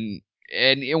 And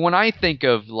when I think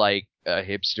of like a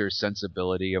hipster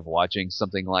sensibility of watching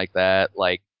something like that,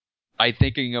 like I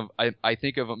think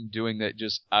of them doing that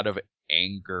just out of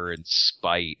anger and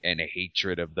spite and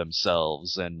hatred of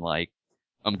themselves, and like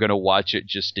I'm gonna watch it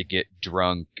just to get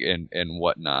drunk and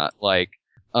whatnot. Like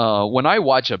when I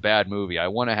watch a bad movie, I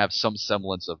want to have some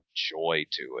semblance of joy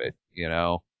to it, you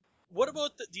know. What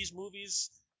about these movies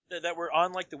that were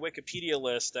on like the Wikipedia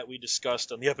list that we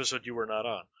discussed on the episode you were not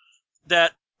on,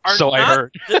 that are I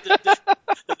heard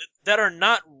that are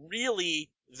not really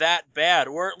that bad,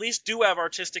 or at least do have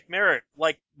artistic merit,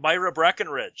 like Myra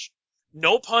Breckenridge?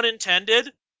 No pun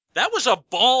intended. That was a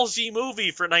ballsy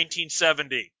movie for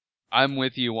 1970. I'm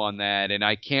with you on that, and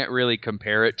I can't really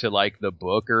compare it to like the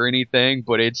book or anything,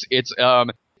 but it's a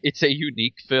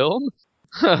unique film.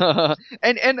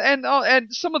 and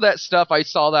some of that stuff I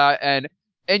saw that,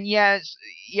 and yes,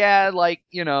 like,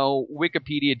 you know,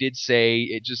 Wikipedia did say,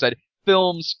 it just said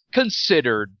films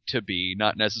considered to be,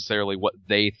 not necessarily what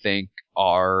they think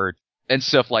are, and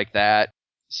stuff like that.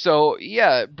 So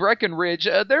yeah, Breckenridge,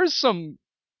 there's some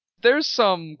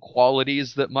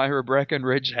qualities that Myra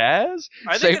Breckenridge has.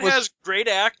 I think it has great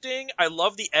acting. I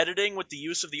love the editing with the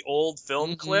use of the old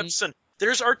film clips, and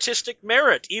there's artistic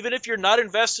merit. Even if you're not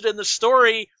invested in the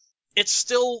story, it's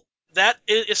still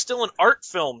an art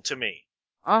film to me.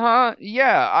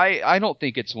 Yeah, I don't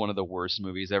think it's one of the worst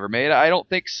movies ever made. I don't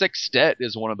think Sextet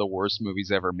is one of the worst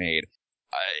movies ever made.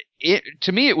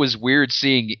 To me, it was weird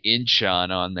seeing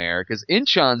Inchon on there, because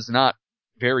Inchon's not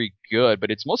very good,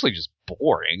 but it's mostly just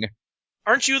boring.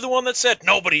 Aren't you the one that said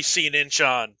nobody's seen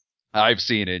Inchon? I've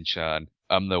seen Inchon.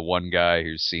 I'm the one guy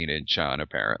who's seen Inchon,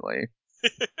 apparently.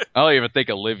 I don't even think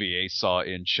Olivier saw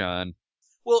Inchon.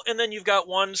 Well, and then you've got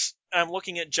ones, I'm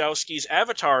looking at Jowski's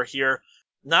Avatar here,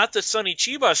 not the Sonny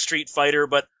Chiba Street Fighter,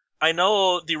 but I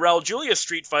know the Raul Julia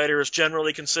Street Fighter is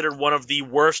generally considered one of the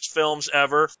worst films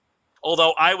ever,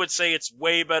 although I would say it's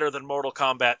way better than Mortal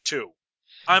Kombat 2.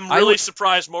 I'm really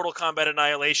surprised Mortal Kombat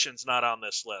Annihilation's not on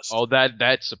this list. Oh,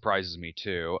 that surprises me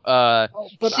too. I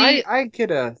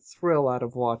get a thrill out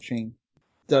of watching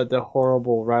the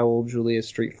horrible Raul Julia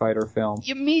Street Fighter film.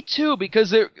 Yeah, me too,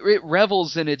 because it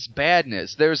revels in its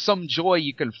badness. There's some joy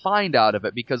you can find out of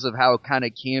it because of how kind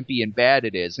of campy and bad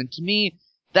it is. And to me,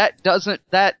 that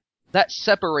that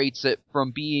separates it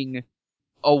from being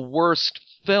a worst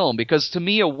film, because to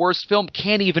me a worst film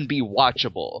can't even be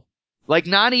watchable. Like,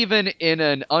 not even in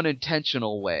an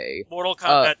unintentional way. Mortal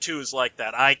Kombat 2 is like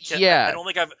that. I Yeah. don't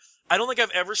think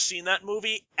I've ever seen that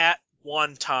movie at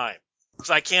one time, because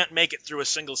I can't make it through a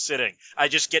single sitting. I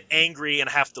just get angry and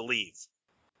have to leave.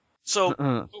 So,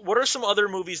 what are some other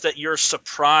movies that you're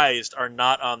surprised are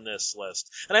not on this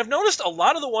list? And I've noticed a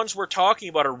lot of the ones we're talking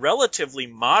about are relatively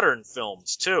modern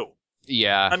films, too.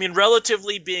 Yeah. I mean,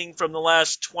 relatively being from the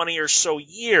last 20 or so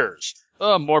years.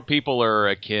 More people are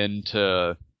akin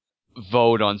to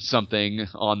vote on something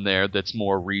on there that's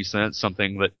more recent,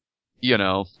 something that,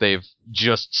 they've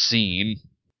just seen.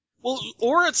 Well,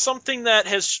 or it's something that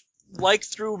has, like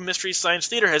through Mystery Science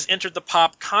Theater, has entered the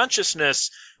pop consciousness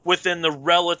within a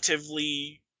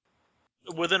relatively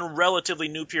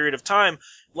new period of time.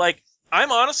 Like,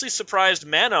 I'm honestly surprised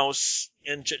Manos,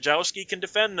 and Jowski can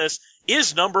defend this,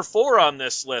 is number 4 on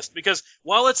this list, because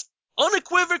while it's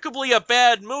unequivocally a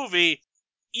bad movie,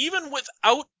 even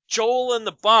without Joel and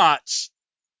the bots,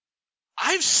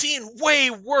 I've seen way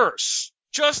worse,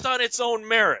 just on its own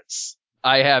merits.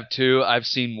 I have too. I've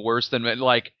seen worse than,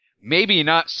 like, maybe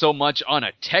not so much on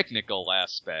a technical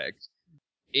aspect.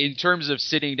 In terms of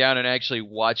sitting down and actually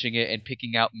watching it and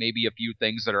picking out maybe a few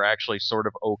things that are actually sort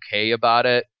of okay about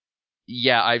it,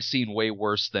 yeah, I've seen way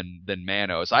worse than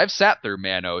Manos. I've sat through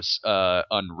Manos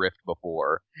Unrift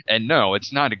before, and no,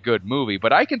 it's not a good movie,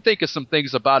 but I can think of some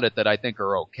things about it that I think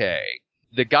are okay.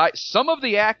 Some of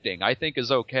the acting I think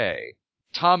is okay.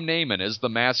 Tom Naiman is the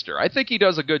master. I think he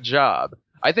does a good job.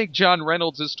 I think John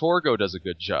Reynolds as Torgo does a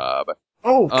good job.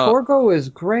 Oh, Torgo is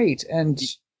great, and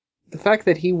the fact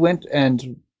that he went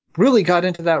and really got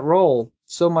into that role,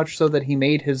 so much so that he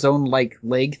made his own, like,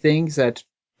 leg things that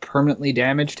permanently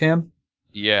damaged him.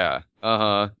 Yeah,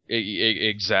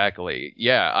 exactly.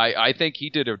 Yeah, I think he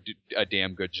did a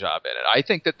damn good job in it. I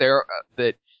think that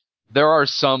there are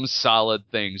some solid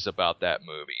things about that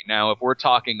movie. Now, if we're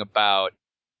talking about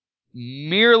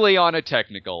merely on a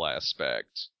technical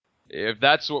aspect, if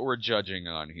that's what we're judging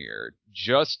on here,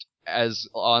 just as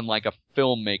on like a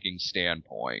filmmaking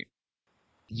standpoint,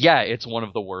 yeah, it's one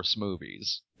of the worst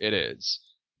movies. It is.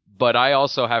 But I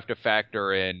also have to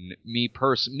factor in me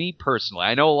personally.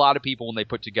 I know a lot of people, when they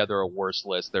put together a worst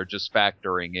list, they're just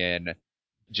factoring in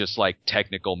just like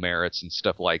technical merits and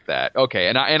stuff like that. Okay,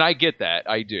 and I get that.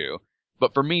 I do.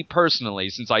 But for me personally,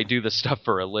 since I do this stuff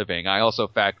for a living, I also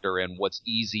factor in what's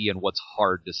easy and what's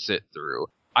hard to sit through.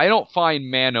 I don't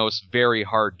find Manos very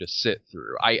hard to sit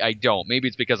through. I don't. Maybe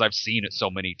it's because I've seen it so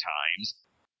many times.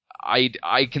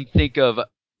 I can think of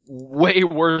way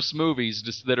worse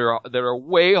movies that are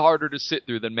way harder to sit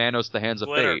through than Manos: The Hands of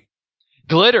Fate.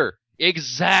 Glitter!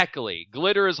 Exactly!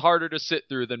 Glitter is harder to sit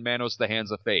through than Manos: The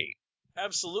Hands of Fate.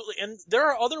 Absolutely. And there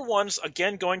are other ones,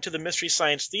 again, going to the Mystery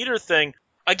Science Theater thing.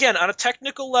 Again, on a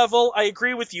technical level, I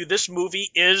agree with you. This movie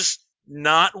is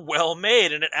not well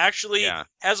made, and it actually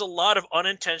has a lot of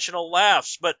unintentional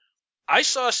laughs. But I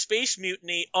saw Space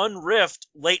Mutiny Unrift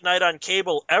late night on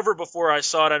cable ever before I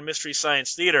saw it on Mystery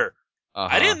Science Theater.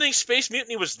 I didn't think Space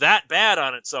Mutiny was that bad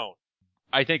on its own.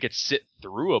 I think it's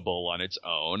sit-throughable on its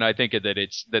own. I think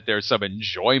that there's some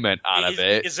enjoyment out of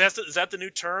it. Is that the new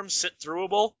term,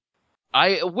 sit-throughable?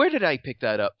 Where did I pick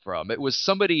that up from? It was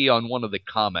somebody on one of the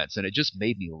comments, and it just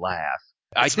made me laugh.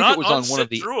 I think it was on one of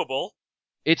the.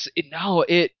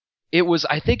 It was.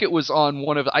 I think it was on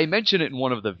one of. I mentioned it in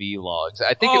one of the vlogs.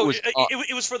 I think it was.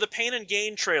 It was for the Pain and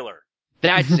Gain trailer.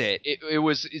 That's it. It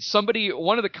was somebody.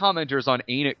 One of the commenters on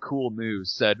Ain't It Cool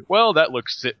News said, "Well, that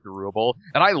looks sit-throughable,"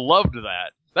 and I loved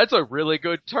that. That's a really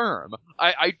good term.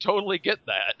 I totally get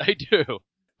that. I do.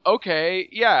 Okay,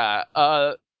 yeah.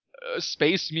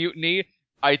 Space Mutiny,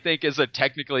 I think, is a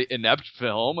technically inept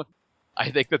film. I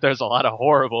think that there's a lot of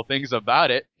horrible things about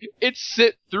it. It's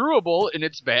sit-throughable in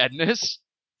its badness.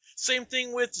 Same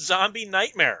thing with Zombie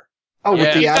Nightmare. Oh,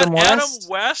 with the Adam West? Adam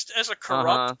West as a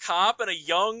corrupt cop and a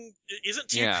young... Isn't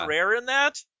Tia Carrere in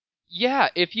that? Yeah,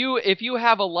 if you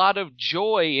have a lot of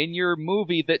joy in your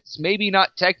movie that's maybe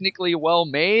not technically well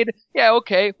made, yeah,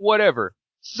 okay, whatever.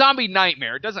 Zombie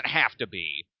Nightmare, it doesn't have to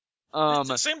be.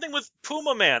 Same thing with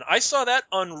Puma Man. I saw that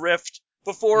on Rift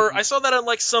before. I saw that on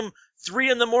like some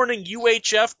 3 a.m.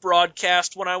 UHF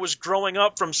broadcast when I was growing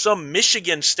up from some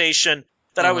Michigan station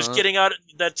that I was getting out,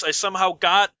 that I somehow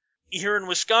got here in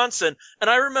Wisconsin. And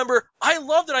I remember I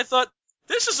loved it. I thought,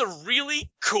 this is a really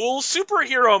cool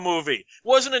superhero movie. It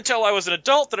wasn't until I was an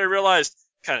adult that I realized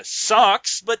it kind of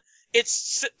sucks, but it's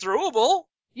sit-throughable.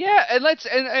 Yeah, and let's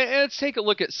take a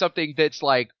look at something that's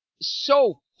like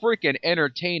so freaking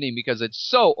entertaining because it's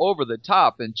so over the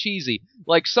top and cheesy,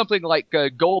 like something like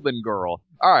Golden Girl.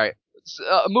 All right,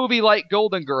 a movie like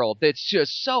Golden Girl that's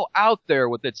just so out there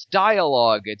with its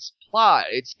dialogue, its plot,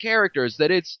 its characters,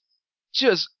 that it's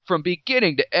just from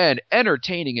beginning to end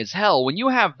entertaining as hell. When you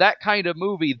have that kind of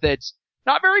movie that's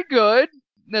not very good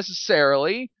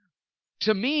necessarily,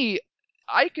 to me,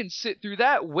 I can sit through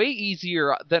that way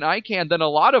easier than I can than a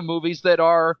lot of movies that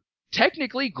are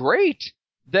technically great,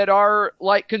 that are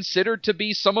like considered to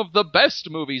be some of the best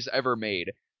movies ever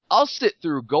made. I'll sit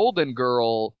through Golden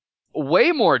Girl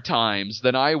way more times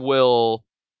than I will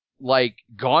like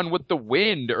Gone with the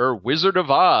Wind or Wizard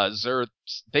of Oz or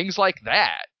things like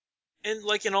that. And,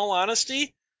 like, in all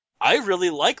honesty, I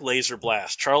really like Laser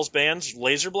Blast. Charles Band's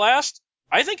Laser Blast.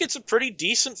 I think it's a pretty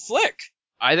decent flick.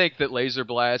 I think that Laser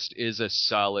Blast is a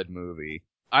solid movie.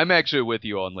 I'm actually with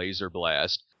you on Laser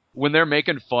Blast. When they're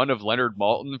making fun of Leonard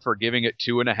Maltin for giving it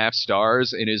 2.5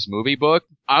 stars in his movie book,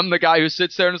 I'm the guy who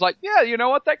sits there and is like, yeah, you know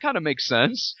what? That kind of makes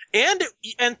sense. And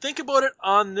think about it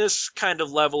on this kind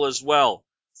of level as well.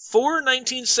 For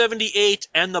 1978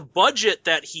 and the budget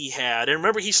that he had, and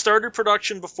remember he started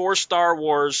production before Star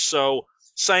Wars, so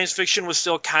science fiction was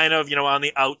still kind of, on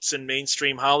the outs in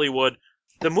mainstream Hollywood.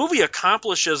 The movie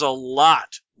accomplishes a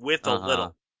lot with a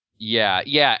little.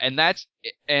 Yeah,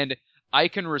 and I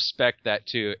can respect that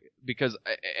too, because,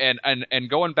 and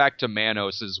going back to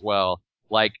Manos as well,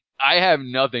 like, I have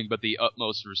nothing but the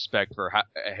utmost respect for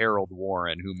Harold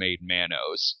Warren, who made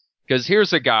Manos. Because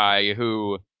here's a guy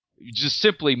who just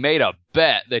simply made a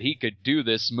bet that he could do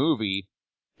this movie,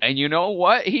 and you know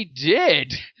what? He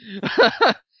did!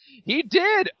 He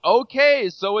did! Okay,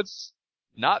 so it's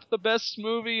not the best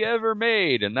movie ever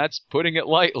made, and that's putting it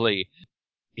lightly.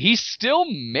 He still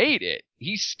made it.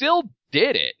 He still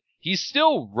did it. He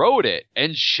still wrote it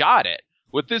and shot it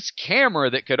with this camera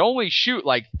that could only shoot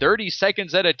like 30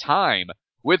 seconds at a time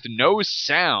with no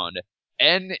sound,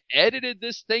 and edited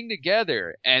this thing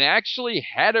together and actually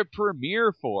had a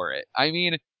premiere for it. I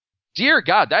mean, dear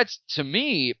God, that's, to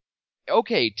me,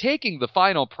 okay, taking the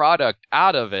final product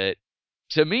out of it,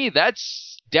 to me,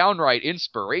 that's downright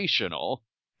inspirational.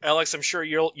 Alex, I'm sure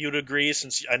you'd agree,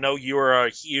 since I know you are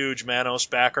a huge Manos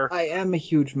backer. I am a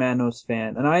huge Manos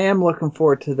fan, and I am looking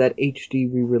forward to that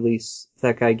HD re-release if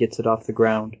that guy gets it off the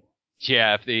ground.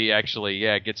 Yeah, if he actually,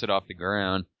 gets it off the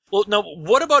ground. Well, no,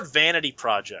 what about vanity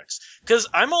projects? Because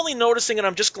I'm only noticing, and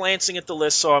I'm just glancing at the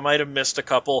list, so I might have missed a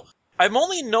couple. I'm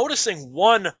only noticing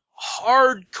one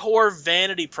hardcore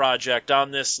vanity project on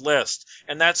this list,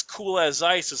 and that's Cool as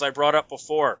Ice, as I brought up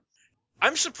before.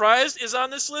 I'm surprised is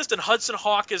on this list, and Hudson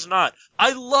Hawk is not.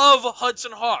 I love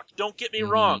Hudson Hawk, don't get me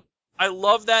wrong. I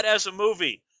love that as a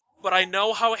movie. But I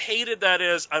know how hated that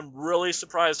is. I'm really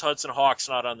surprised Hudson Hawk's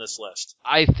not on this list.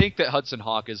 I think that Hudson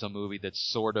Hawk is a movie that's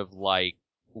sort of like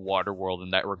Waterworld in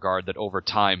that regard, that over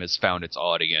time has found its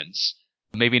audience.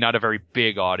 Maybe not a very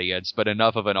big audience, but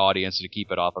enough of an audience to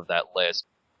keep it off of that list.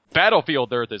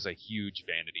 Battlefield Earth is a huge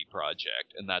vanity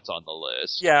project, and that's on the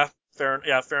list. Yeah, fair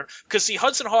enough. Because, see,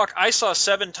 Hudson Hawk I saw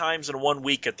 7 times in 1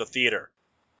 week at the theater.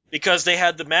 Because they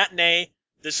had the matinee.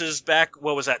 This is back,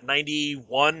 what was that,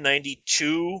 91,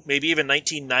 92, maybe even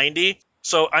 1990.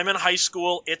 So I'm in high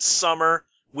school, it's summer,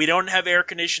 we don't have air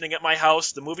conditioning at my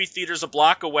house, the movie theater's a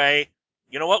block away.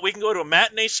 You know what, we can go to a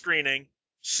matinee screening,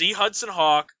 see Hudson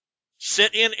Hawk,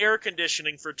 sit in air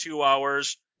conditioning for 2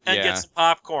 hours, and get some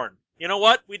popcorn. You know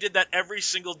what, we did that every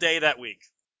single day that week.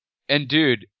 And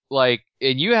dude, like,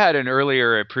 and you had an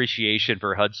earlier appreciation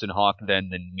for Hudson Hawk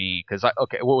than me, because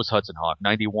what was Hudson Hawk,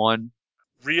 91?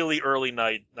 Really early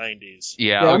 90s.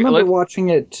 Yeah, I remember watching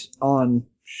it on,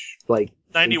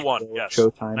 91, yes.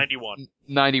 Showtime. 91.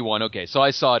 91, okay. So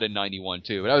I saw it in 91,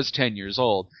 too. And I was 10 years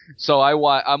old. So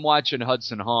I'm watching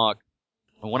Hudson Hawk.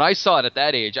 And when I saw it at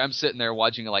that age, I'm sitting there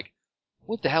watching it like,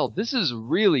 what the hell? This is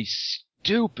really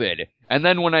stupid. And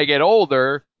then when I get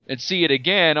older and see it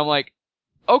again, I'm like,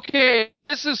 okay,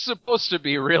 this is supposed to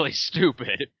be really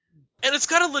stupid. And it's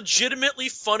got a legitimately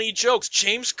funny jokes.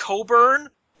 James Coburn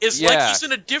is like he's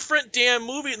in a different damn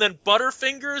movie, and then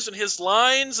Butterfingers and his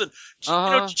lines, and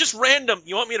just random.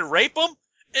 You want me to rape him?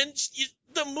 And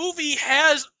the movie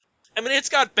has, it's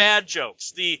got bad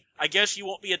jokes. I guess you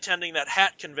won't be attending that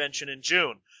hat convention in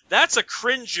June. That's a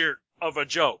cringer of a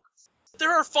joke.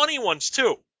 There are funny ones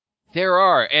too. There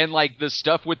are, and like the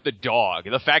stuff with the dog,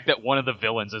 the fact that one of the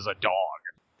villains is a dog.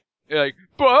 Like,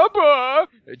 Bubba!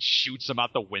 It shoots him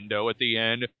out the window at the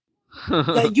end.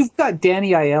 Yeah, you've got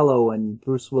Danny Aiello and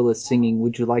Bruce Willis singing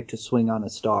 "Would You Like to Swing on a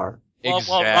Star?"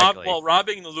 Exactly. While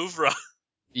robbing the Louvre.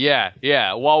 Yeah,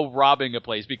 while robbing a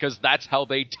place, because that's how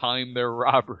they time their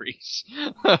robberies.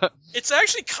 It's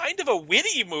actually kind of a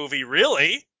witty movie,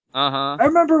 really. I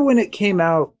remember when it came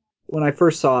out, when I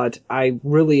first saw it, I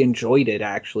really enjoyed it,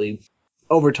 actually.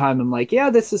 over time, I'm like, yeah,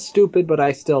 this is stupid, but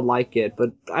I still like it.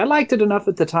 But I liked it enough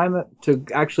at the time to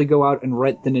actually go out and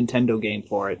rent the Nintendo game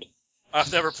for it.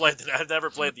 I've never played the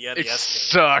It NES game.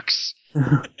 sucks.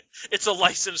 It's a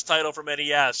licensed title from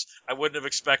NES. I wouldn't have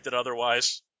expected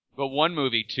otherwise. But one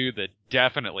movie, too, that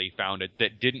definitely found it,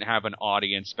 that didn't have an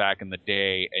audience back in the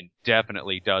day, and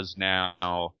definitely does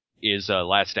now, is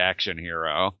Last Action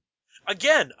Hero.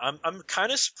 Again, I'm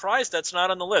kind of surprised that's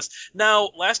not on the list. Now,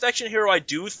 Last Action Hero I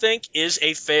do think is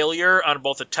a failure on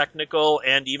both a technical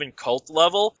and even cult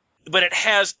level, but it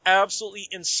has absolutely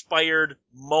inspired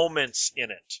moments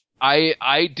in it.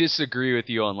 I disagree with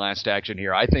you on Last Action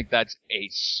Hero. I think that's a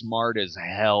smart as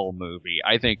hell movie.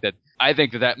 I think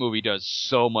that movie does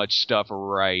so much stuff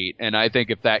right, and I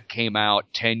think if that came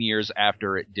out 10 years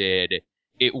after it did,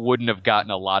 it wouldn't have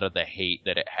gotten a lot of the hate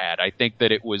that it had. I think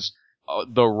that it was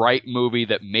the right movie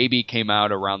that maybe came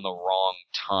out around the wrong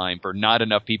time for not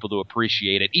enough people to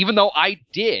appreciate it, even though I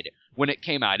did when it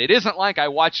came out. It isn't like I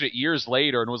watched it years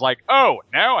later and was like, oh,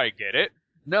 now I get it.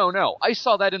 No. I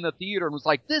saw that in the theater and was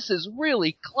like, this is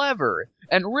really clever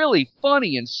and really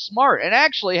funny and smart and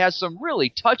actually has some really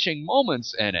touching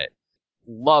moments in it.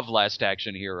 Love Last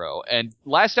Action Hero. And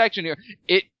Last Action Hero,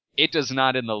 it does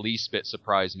not in the least bit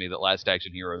surprise me that Last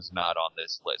Action Hero is not on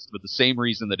this list, for the same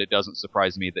reason that it doesn't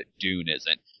surprise me that Dune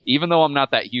isn't. Even though I'm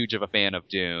not that huge of a fan of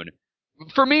Dune.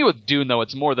 For me with Dune, though,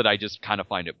 it's more that I just kind of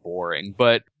find it boring.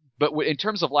 But in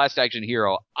terms of Last Action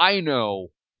Hero, I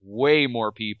know way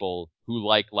more people who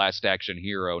like Last Action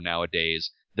Hero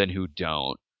nowadays than who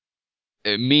don't.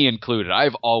 Me included.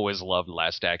 I've always loved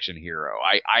Last Action Hero.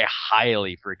 I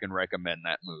highly freaking recommend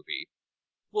that movie.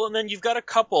 Well, and then you've got a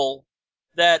couple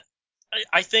that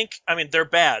I think, I mean, they're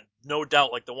bad, no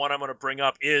doubt. Like the one I'm going to bring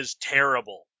up is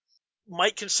terrible.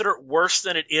 Might consider it worse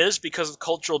than it is because of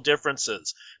cultural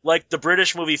differences. Like the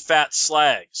British movie Fat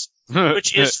Slags,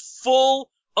 which is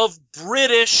full of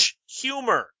British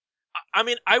humor. I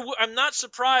mean, I'm not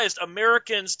surprised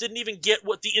Americans didn't even get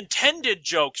what the intended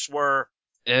jokes were,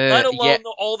 let alone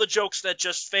all the jokes that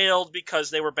just failed because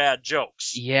they were bad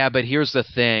jokes. Yeah, but here's the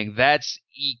thing. That's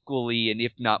equally, and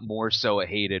if not more so,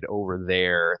 hated over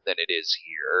there than it is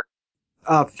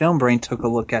here. Film Brain took a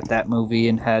look at that movie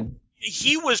and had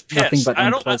he was pissed. Nothing but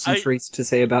unpleasantries to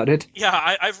say about it.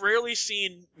 Yeah, I've rarely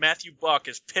seen Matthew Buck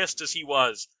as pissed as he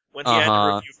was when he had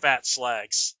to review Fat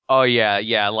Slags. Oh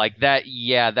yeah, like that.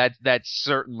 Yeah, that's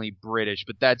certainly British,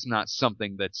 but that's not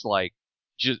something that's like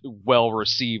just well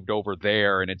received over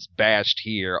there and it's bashed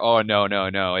here. Oh no,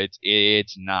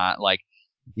 it's not. Like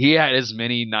he had as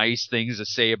many nice things to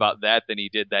say about that than he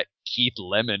did that Keith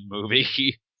Lemon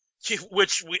movie.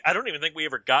 Which I don't even think we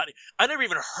ever got. I never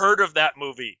even heard of that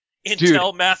movie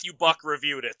until Matthew Buck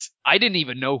reviewed it. I didn't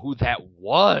even know who that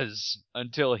was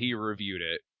until he reviewed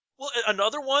it. Well,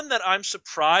 another one that I'm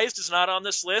surprised is not on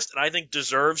this list, and I think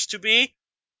deserves to be,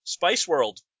 Spice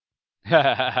World.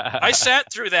 I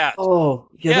sat through that. Oh,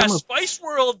 yeah. Spice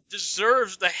World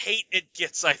deserves the hate it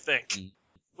gets, I think.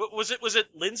 Was it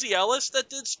Lindsay Ellis that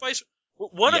did Spice?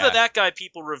 One of the That Guy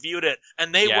people reviewed it,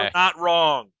 and they were not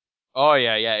wrong. Oh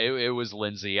yeah, it was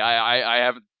Lindsay.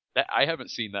 I haven't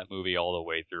seen that movie all the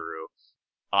way through.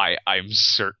 I'm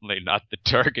certainly not the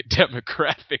target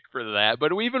demographic for that.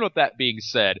 But even with that being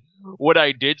said, what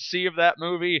I did see of that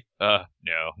movie, no.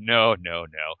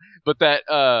 But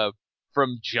that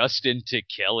From Justin to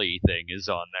Kelly thing is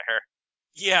on there.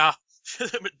 Yeah.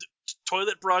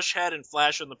 Toilet Brush Head and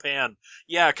Flash in the Pan.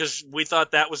 Yeah, because we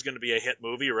thought that was going to be a hit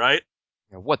movie, right?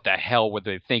 What the hell were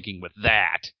they thinking with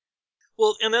that?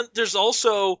 Well, and then there's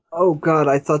also... Oh god,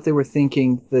 I thought they were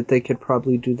thinking that they could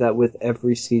probably do that with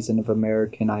every season of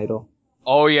American Idol.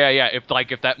 Oh yeah. If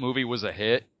that movie was a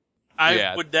hit,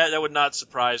 that would not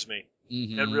surprise me.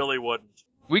 Mm-hmm. It really wouldn't.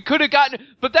 We could have gotten,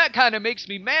 but that kind of makes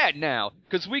me mad now,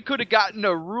 because we could have gotten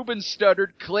a Ruben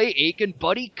Studdard, Clay Aiken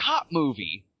buddy cop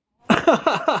movie.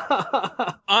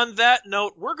 On that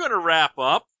note, we're going to wrap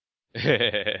up.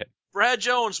 Brad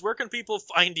Jones, where can people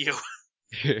find you?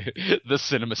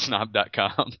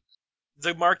 TheCinemaSnob.com.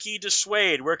 The Marquis de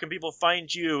Suede, where can people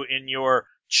find you in your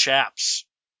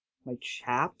My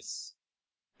chaps?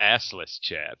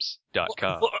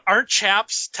 Asslesschaps.com. Well, aren't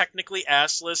chaps technically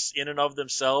assless in and of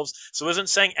themselves? So isn't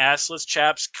saying assless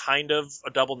chaps kind of a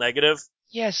double negative?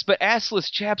 Yes, but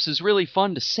assless chaps is really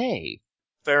fun to say.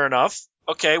 Fair enough.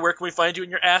 Okay, where can we find you in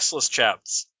your assless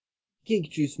chaps?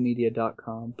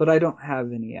 GeekJuiceMedia.com, but I don't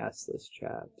have any assless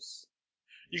chaps.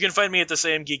 You can find me at the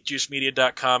same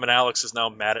GeekJuiceMedia.com, and Alex is now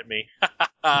mad at me.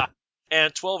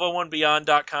 And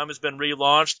 1201beyond.com has been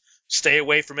relaunched. Stay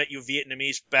away from it, you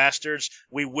Vietnamese bastards.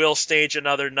 We will stage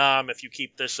another Nam if you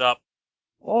keep this up.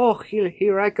 Oh,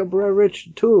 here I can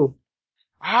Richard too.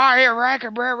 Ah, here,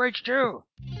 Rankin Bridge too.